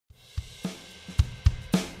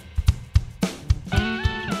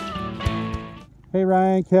Hey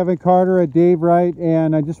Ryan, Kevin Carter at Dave Wright,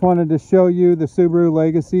 and I just wanted to show you the Subaru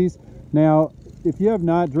Legacies. Now, if you have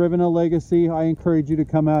not driven a Legacy, I encourage you to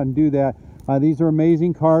come out and do that. These are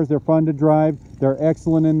amazing cars. They're fun to drive. They're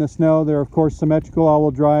excellent in the snow. They're of course symmetrical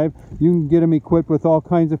all-wheel drive. You can get them equipped with all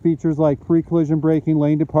kinds of features like pre-collision braking,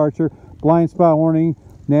 lane departure, blind spot warning,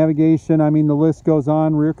 navigation. I mean, the list goes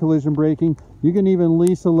on. Rear collision braking. You can even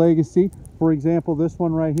lease a Legacy. For example, this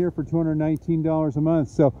one right here for $219 a month.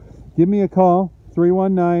 So give me a call,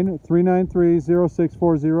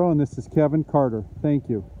 319-393-0640, and this is Kevin Carter. Thank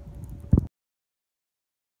you.